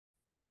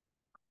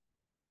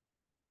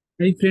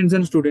Hi friends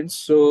and students.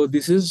 So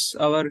this is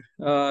our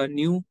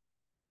new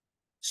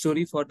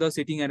story for the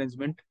sitting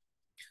arrangement.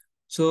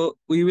 So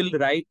we will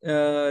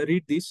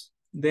read this,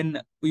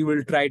 then we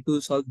will try to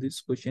solve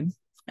this question.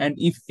 And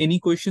if any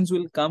questions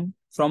will come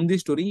from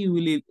this story, you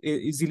will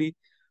easily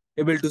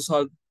able to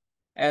solve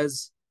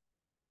as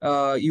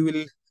you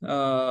will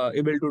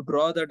able to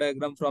draw the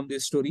diagram from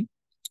this story.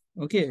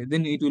 Okay,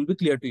 then it will be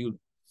clear to you.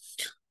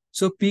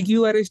 So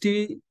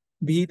PQRST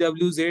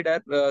BWZ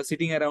are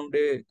sitting around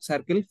a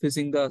circle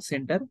facing the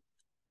center.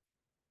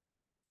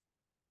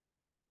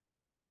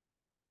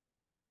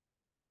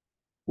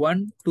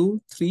 1,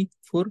 2, 3,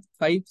 4,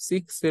 5,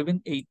 6,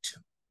 7, 8.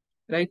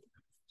 Right?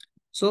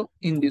 So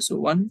in this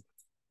 1,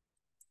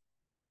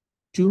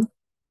 2,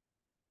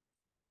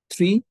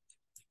 3,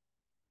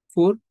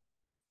 4,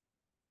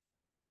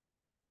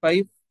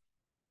 5,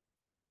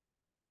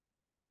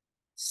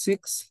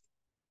 6,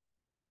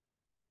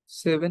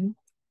 7,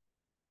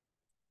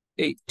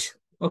 8.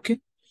 Okay.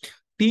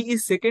 T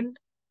is second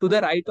to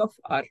the right of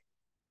R.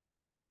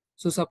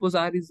 So suppose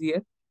R is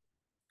here.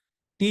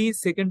 T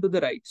is second to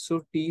the right.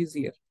 So T is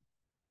here.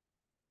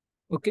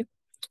 Okay.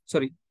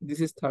 Sorry, this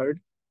is third.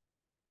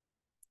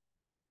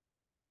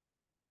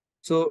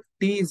 So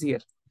T is here.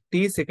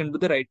 T is second to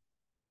the right.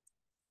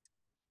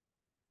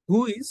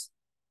 Who is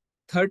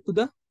third to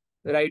the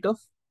right of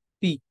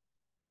P?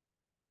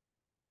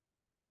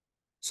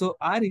 So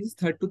R is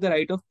third to the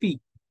right of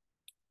P.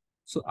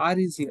 So R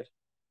is here.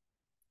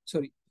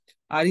 Sorry,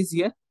 R is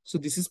here. So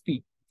this is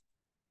P.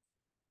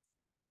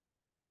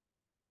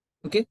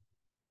 Okay.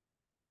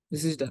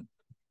 This is done.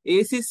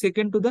 AC is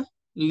second to the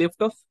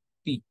left of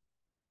P.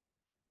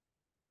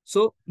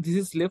 So this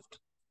is left.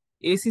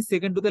 AC is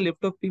second to the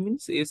left of P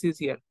means AC is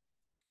here.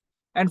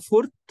 And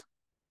fourth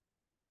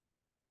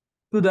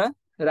to the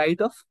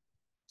right of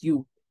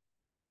Q.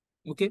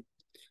 Okay.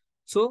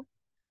 So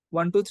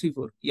 1, 2, 3,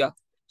 4. Yeah.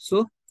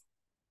 So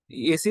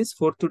AC is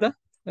fourth to the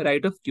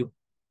right of Q.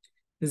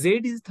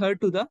 Z is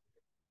third to the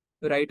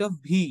right of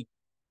V,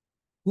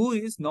 who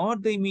is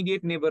not the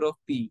immediate neighbor of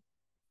P.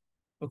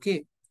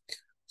 Okay.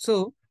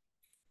 So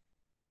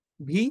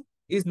V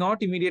is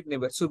not immediate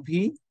neighbor. So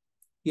V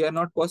here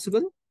not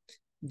possible.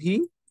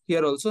 V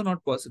here also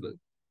not possible.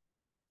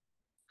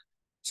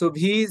 So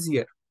V is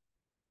here.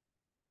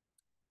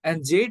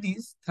 And Z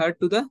is third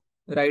to the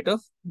right of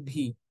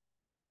V.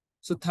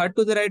 So third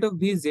to the right of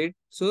V is Z.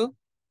 So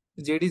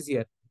Z is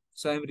here.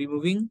 So I'm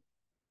removing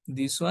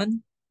this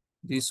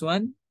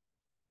one,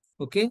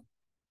 okay,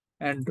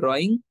 and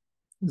drawing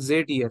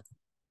Z here,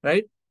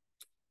 right?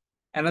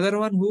 Another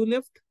one who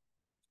left?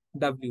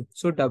 W.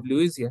 So W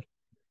is here.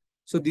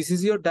 So this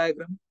is your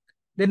diagram.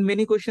 Then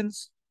many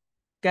questions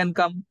can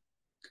come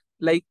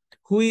like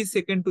who is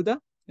second to the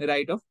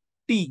right of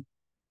T?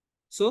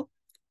 So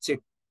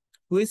check.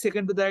 Who is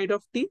second to the right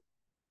of T?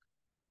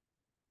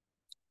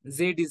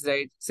 Z is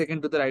right,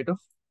 second to the right of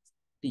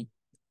T,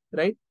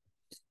 right?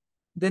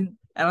 Then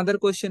another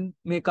question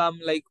may come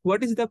like,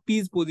 what is the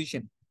P's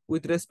position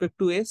with respect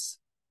to S?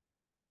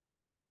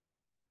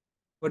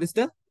 What is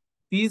the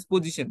P's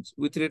positions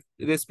with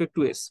respect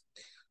to S?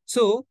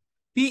 So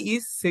P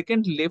is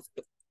second left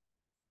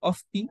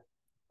of P,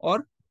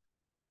 or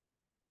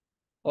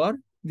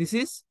this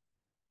is,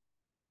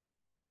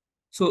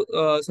 so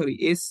sorry,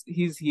 S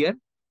is here.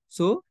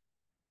 So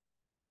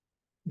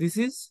this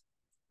is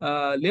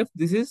left,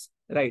 this is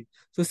right.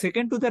 So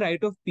second to the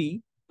right of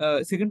P,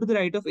 second to the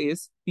right of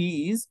S,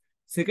 P is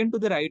second to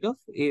the right of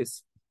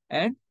S,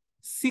 and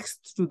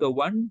sixth to the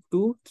 1,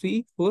 2,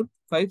 3, 4,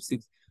 5,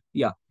 6.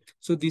 Yeah.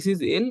 So this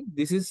is L,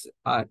 this is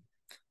R.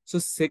 So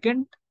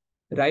second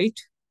right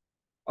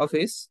of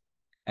S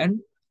and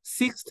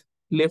sixth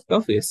left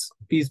of S,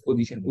 P's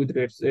position with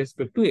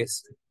respect to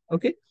S.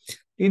 Okay.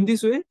 In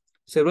this way,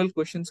 several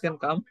questions can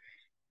come.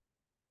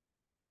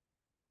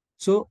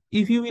 So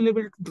if you will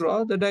able to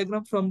draw the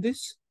diagram from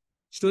this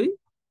story,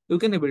 you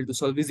can able to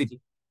solve easily.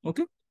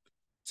 Okay.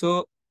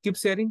 So keep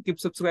sharing, keep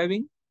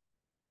subscribing.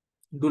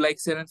 Do like,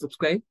 share, and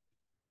subscribe.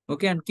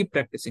 Okay, and keep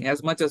practicing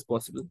as much as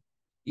possible.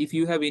 If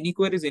you have any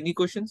queries, any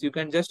questions, you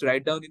can just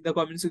write down in the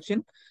comment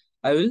section.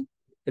 I will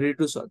ready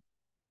to solve.